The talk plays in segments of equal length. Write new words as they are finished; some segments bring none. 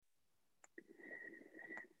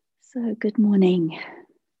So good morning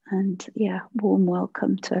and warm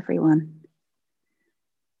welcome to everyone.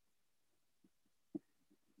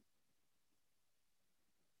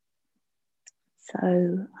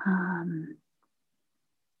 So I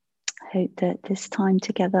hope that this time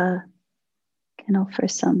together can offer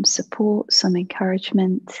some support, some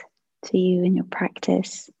encouragement to you in your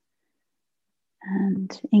practice,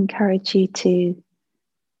 and encourage you to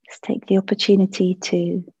just take the opportunity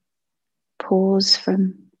to pause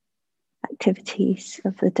from activities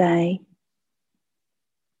of the day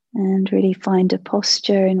and really find a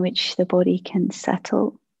posture in which the body can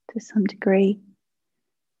settle to some degree.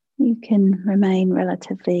 You can remain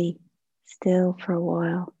relatively still for a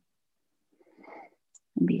while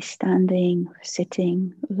and be standing, or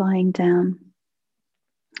sitting, lying down,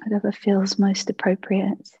 whatever feels most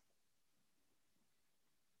appropriate.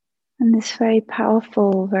 And this very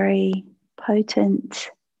powerful, very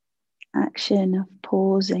potent action of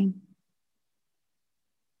pausing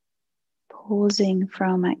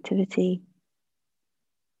from activity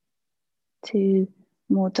to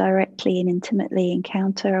more directly and intimately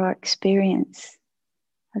encounter our experience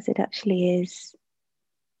as it actually is.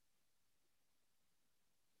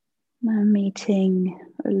 Now meeting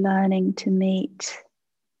or learning to meet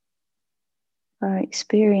our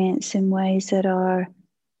experience in ways that are,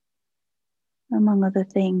 among other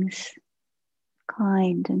things,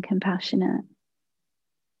 kind and compassionate.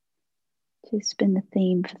 It's been the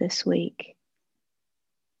theme for this week.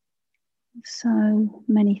 So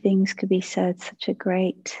many things could be said, such a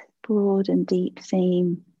great, broad and deep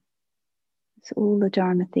theme. So all the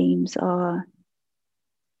Dharma themes are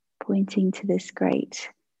pointing to this great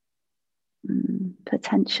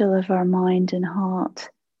potential of our mind and heart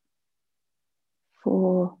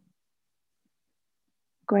for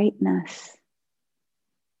greatness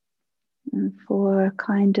and for a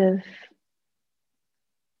kind of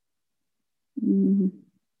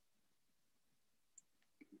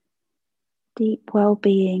deep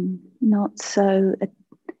well-being, not so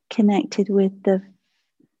connected with the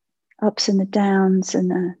ups and the downs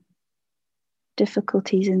and the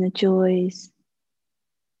difficulties and the joys,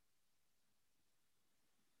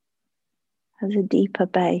 has a deeper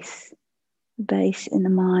base in the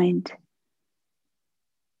mind.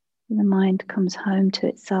 And the mind comes home to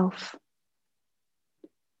itself.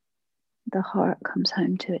 The heart comes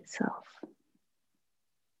home to itself.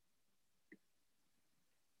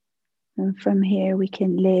 And from here we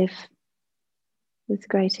can live with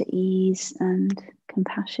greater ease and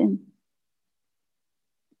compassion.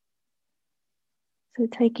 So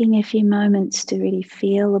taking a few moments to really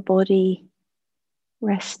feel the body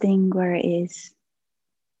resting where it is.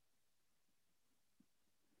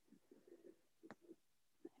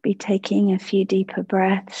 Be taking a few deeper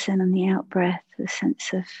breaths, and on the out breath, a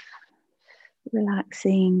sense of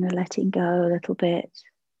relaxing or letting go a little bit.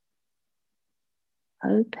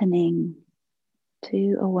 Opening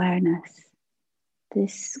to awareness,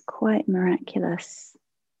 this quite miraculous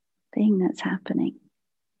thing that's happening,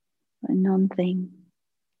 a non-thing.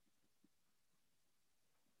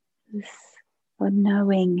 This or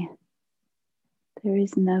knowing, there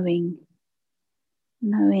is knowing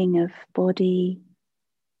of body.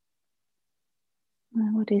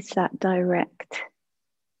 What is that direct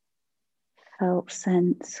felt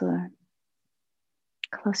sense or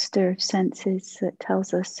cluster of senses that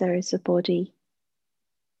tells us there is a body?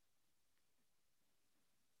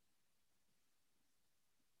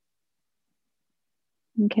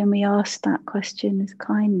 And can we ask that question with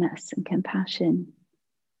kindness and compassion,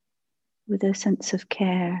 with a sense of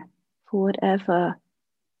care for whatever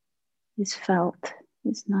is felt,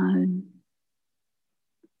 is known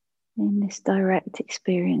in this direct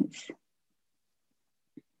experience?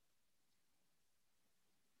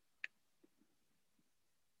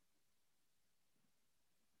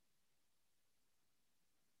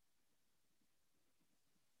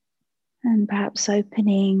 And perhaps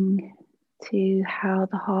opening to how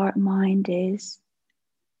the heart mind is.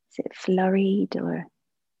 Is it flurried or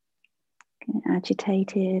kind of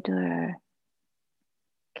agitated or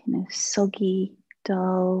kind of soggy,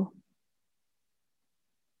 dull?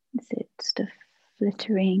 Is it sort of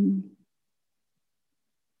flittering?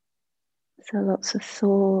 So lots of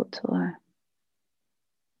thought or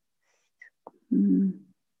kind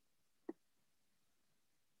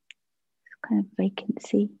of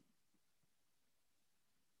vacancy.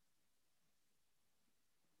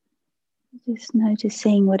 Just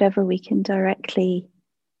noticing whatever we can directly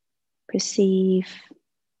perceive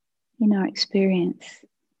in our experience,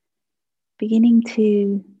 beginning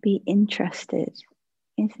to be interested.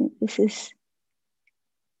 This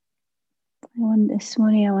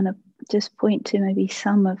morning I want to just point to maybe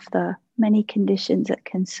some of the many conditions that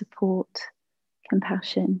can support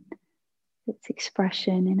compassion, its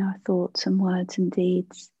expression in our thoughts and words and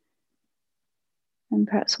deeds. And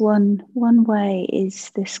perhaps one way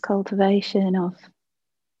is this cultivation of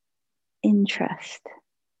interest,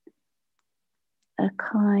 a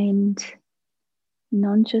kind,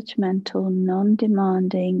 non-judgmental,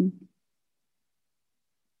 non-demanding,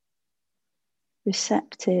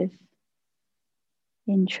 receptive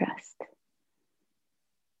interest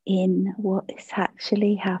in what is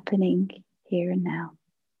actually happening here and now.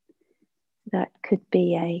 That could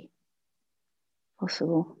be a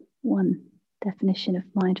possible one definition of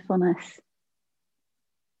mindfulness,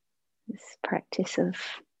 this practice of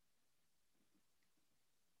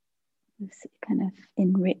this kind of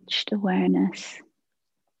enriched awareness,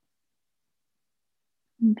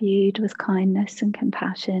 imbued with kindness and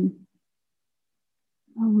compassion,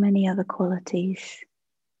 or many other qualities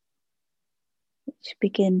which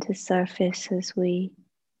begin to surface as we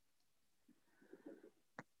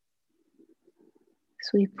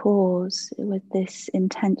pause with this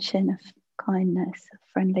intention of kindness, of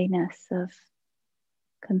friendliness, of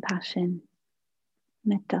compassion,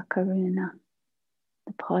 metta karuna,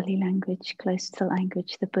 the Pali language, close to the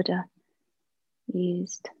language the Buddha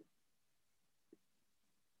used.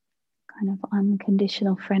 Kind of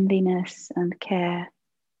unconditional friendliness and care,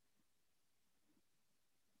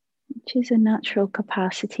 which is a natural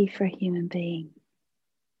capacity for a human being.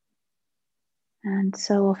 And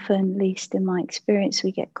so often, at least in my experience,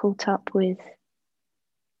 we get caught up with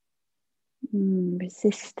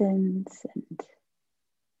resistance and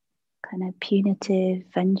kind of punitive,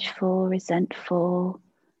 vengeful, resentful,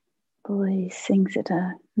 all these things that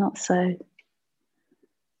are not so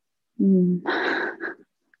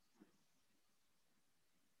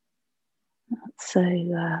not so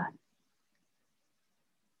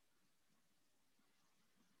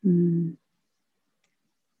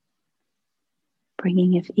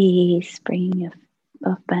bringing of ease, bringing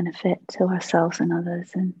of benefit to ourselves and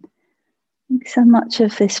others. And I think so much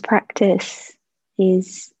of this practice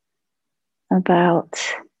is about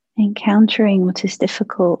encountering what is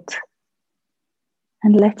difficult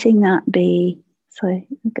and letting that be, so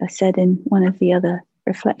like I said in one of the other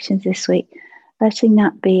reflections this week, letting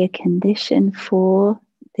that be a condition for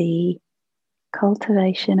the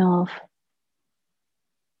cultivation of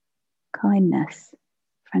kindness,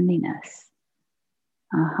 friendliness.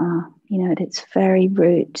 At its very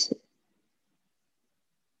root,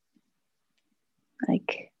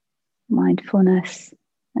 like mindfulness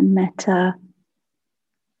and metta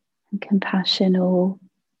and compassion all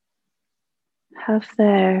have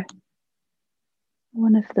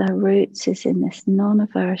one of the roots is in this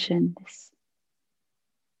non-aversion, this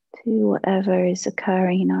to whatever is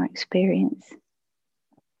occurring in our experience.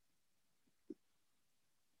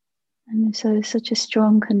 And so there's such a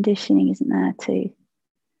strong conditioning, isn't there, to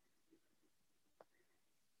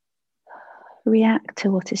react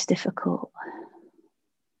to what is difficult.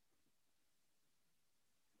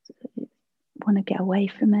 Want to get away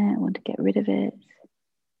from it, want to get rid of it.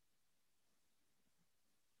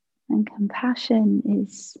 And compassion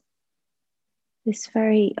is this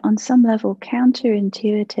very, on some level,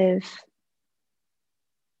 counterintuitive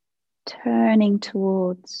turning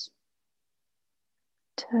towards,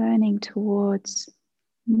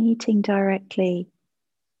 meeting directly,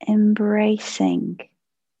 embracing.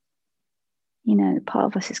 Part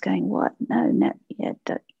of us is going, what? No, yeah,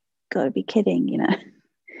 don't, gotta be kidding,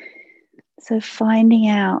 So finding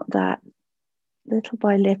out that little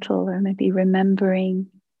by little, or maybe remembering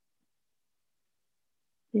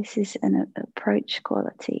this is an approach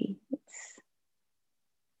quality, it's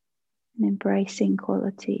an embracing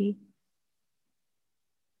quality,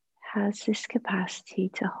 has this capacity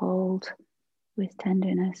to hold with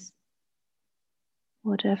tenderness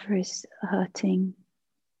whatever is hurting,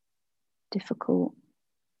 difficult.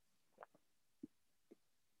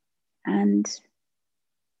 And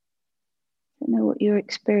I don't know what your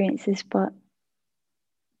experience is, but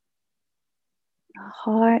a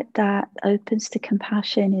heart that opens to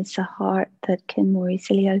compassion is a heart that can more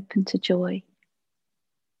easily open to joy.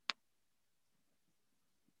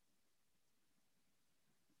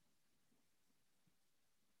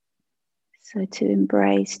 So to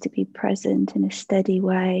embrace, to be present in a steady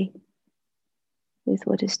way with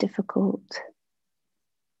what is difficult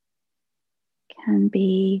can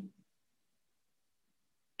be,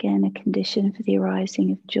 again, a condition for the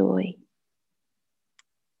arising of joy.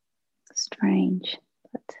 Strange,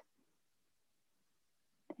 but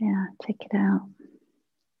yeah, check it out.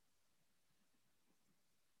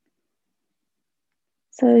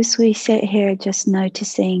 So as we sit here, just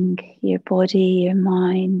noticing your body, your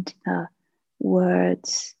mind, the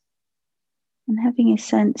words, and having a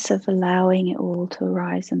sense of allowing it all to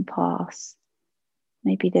arise and pass.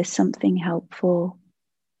 Maybe there's something helpful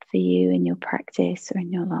for you in your practice or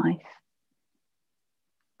in your life.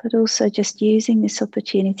 But also just using this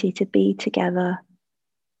opportunity to be together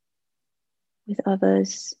with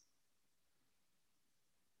others,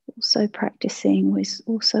 also practicing, with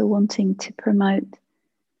also wanting to promote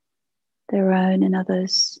their own and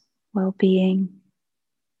others' well-being,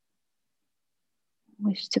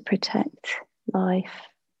 wish to protect life,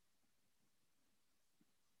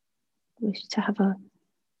 wish to have a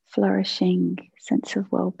flourishing sense of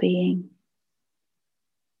well-being.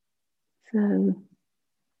 So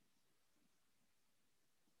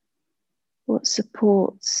what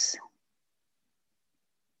supports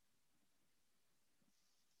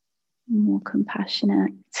more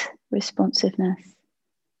compassionate responsiveness?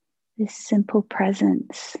 This simple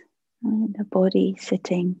presence in the body,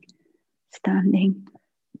 sitting, standing,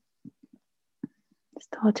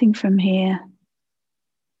 starting from here.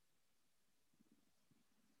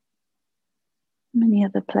 Many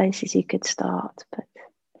other places you could start, but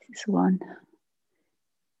this is one.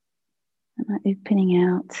 And opening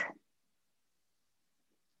out.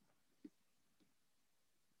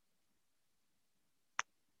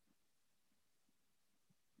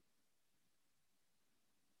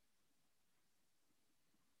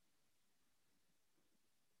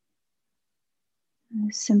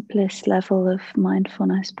 The simplest level of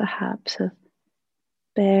mindfulness, perhaps, of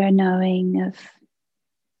bare knowing of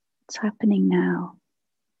what's happening now.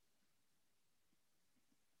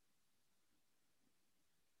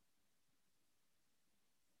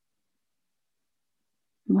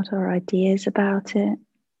 What are ideas about it?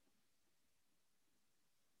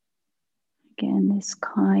 Again, this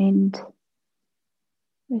kind,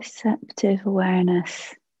 receptive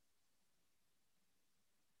awareness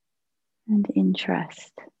and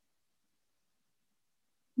interest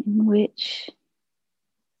in which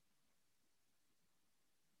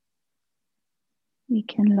we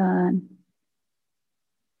can learn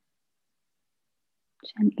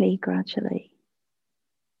gently, gradually.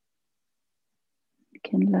 We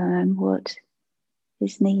can learn what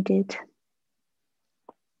is needed.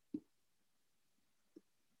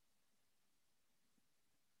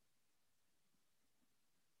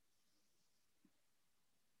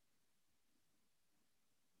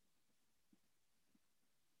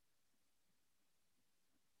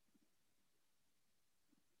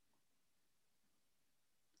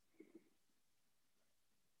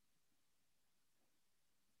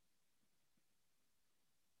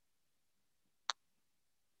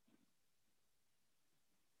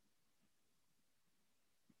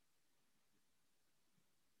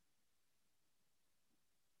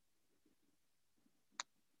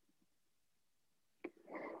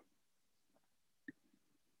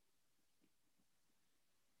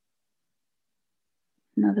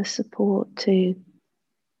 Another support to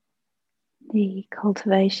the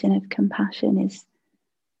cultivation of compassion is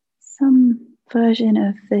some version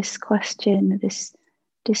of this question, this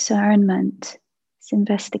discernment, this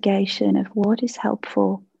investigation of what is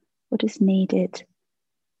helpful, what is needed.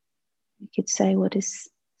 You could say what is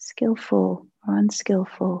skillful or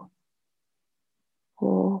unskillful,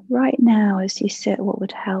 or right now as you sit, what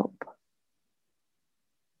would help,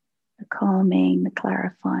 the calming, the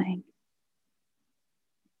clarifying.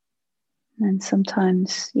 And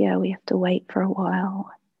sometimes, we have to wait for a while.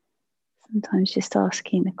 Sometimes just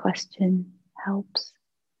asking the question helps.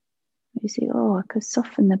 You see, I could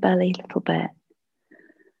soften the belly a little bit.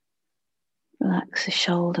 Relax the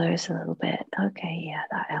shoulders a little bit. Okay, yeah,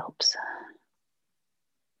 that helps.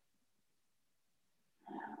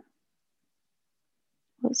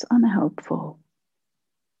 What's unhelpful?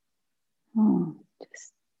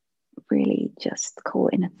 Just really just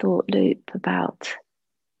caught in a thought loop about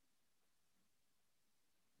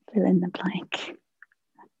fill in the blank.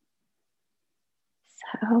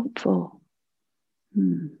 So helpful.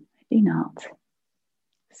 Maybe not.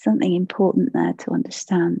 Something important there to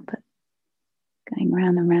understand, but going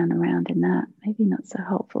round and round and round in that, maybe not so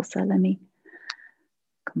helpful. So let me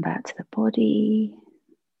come back to the body,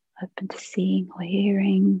 open to seeing or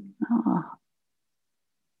hearing.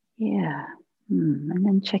 And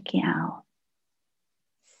then checking out,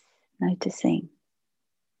 noticing.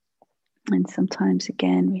 And sometimes,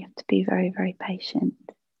 again, we have to be very, very patient.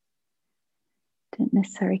 Don't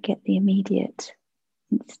necessarily get the immediate,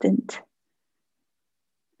 instant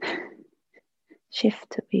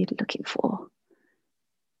shift that we're looking for.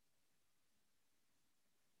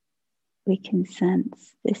 We can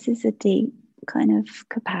sense this is a deep kind of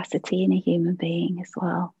capacity in a human being as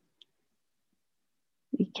well.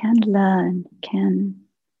 We can learn, can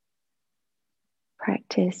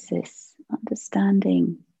practice this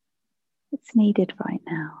understanding that's needed right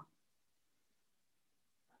now.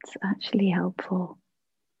 It's actually helpful.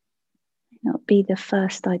 It may not be the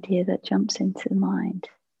first idea that jumps into the mind,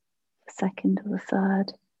 the second or the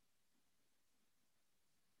third.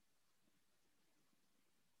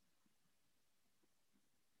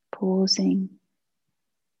 Pausing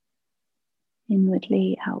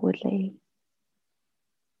inwardly, outwardly.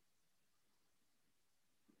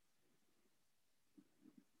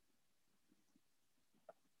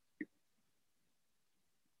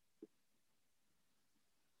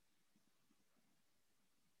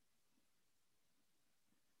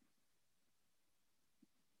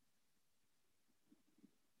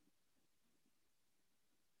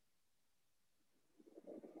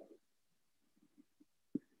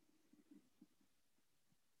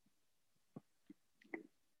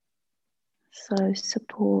 So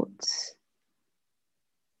supports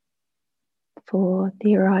for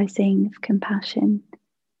the arising of compassion.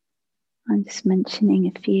 I'm just mentioning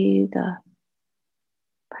a few, the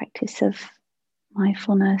practice of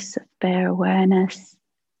mindfulness, of bare awareness,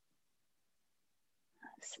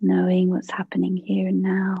 it's knowing what's happening here and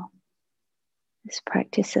now. This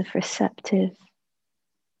practice of receptive,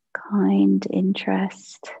 kind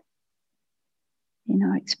interest in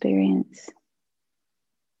our experience.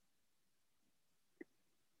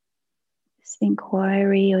 This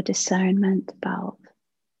inquiry or discernment about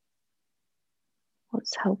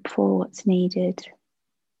what's helpful, what's needed.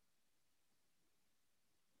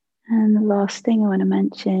 And the last thing I want to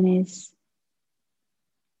mention is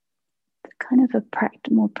kind of a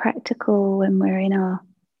more practical when we're in our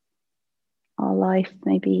life,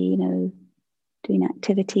 maybe, doing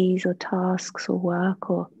activities or tasks or work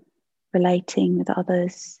or relating with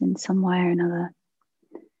others in some way or another.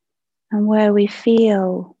 And where we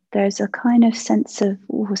feel there's a kind of sense of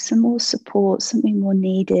some more support, something more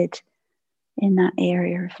needed in that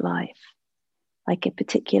area of life, like a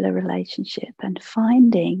particular relationship, and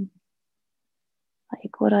finding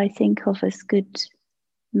like what I think of as good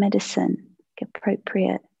medicine, like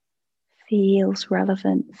appropriate, feels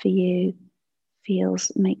relevant for you,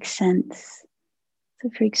 makes sense. So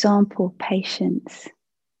for example, patience.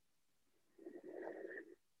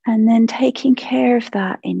 And then taking care of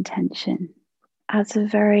that intention as a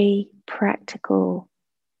very practical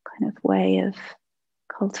kind of way of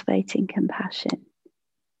cultivating compassion.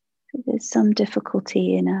 So there's some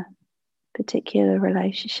difficulty in a particular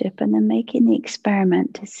relationship, and then making the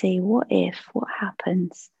experiment to see what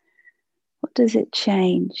happens, what does it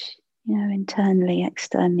change, internally,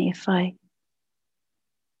 externally, if I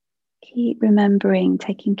keep remembering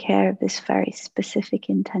taking care of this very specific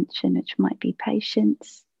intention, which might be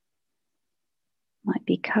patience, might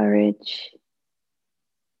be courage,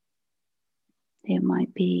 it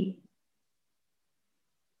might be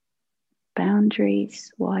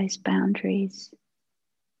boundaries, wise boundaries.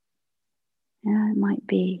 It might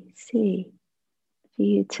be for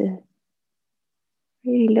you to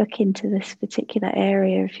really look into this particular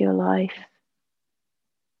area of your life.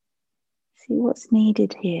 See what's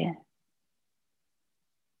needed here.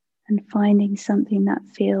 And finding something that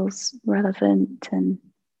feels relevant and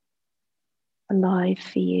alive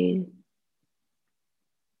for you.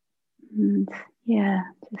 And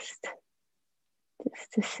just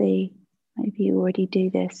to see, maybe you already do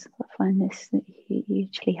this. I find this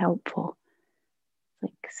hugely helpful.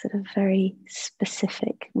 Like sort of very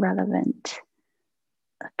specific, relevant,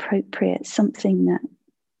 appropriate, something that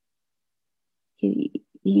you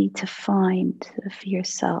need to find for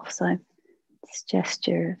yourself. So this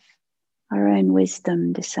gesture of our own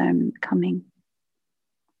wisdom, discernment coming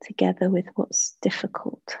together with what's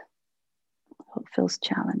difficult, what feels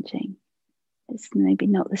challenging. It's maybe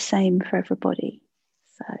not the same for everybody.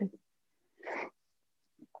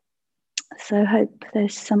 So I hope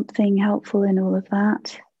there's something helpful in all of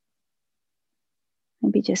that.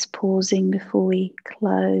 Maybe just pausing before we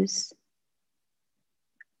close.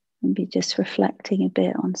 Maybe just reflecting a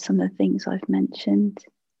bit on some of the things I've mentioned.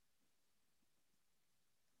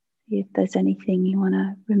 If there's anything you want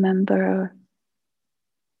to remember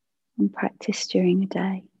and practice during the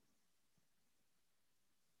day.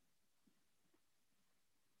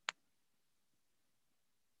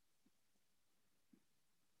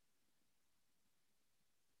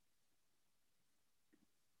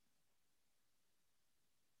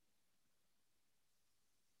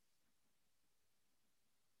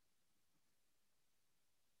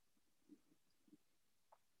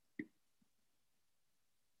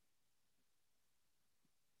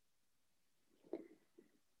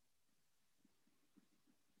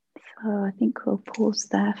 So I think we'll pause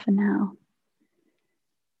there for now,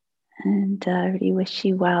 and really wish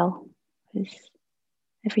you well with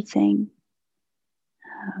everything.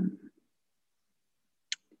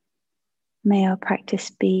 May our practice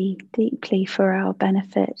be deeply for our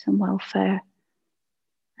benefit and welfare,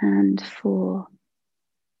 and for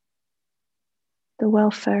the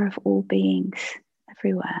welfare of all beings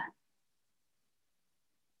everywhere.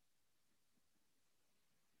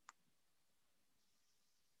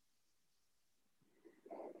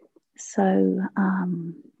 So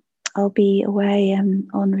I'll be away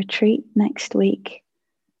on retreat next week.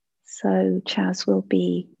 So Chaz will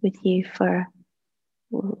be with you for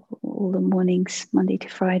all the mornings, Monday to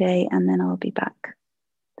Friday, and then I'll be back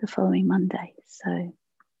the following Monday. So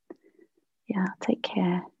yeah, take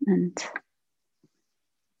care and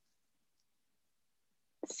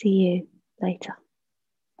see you later.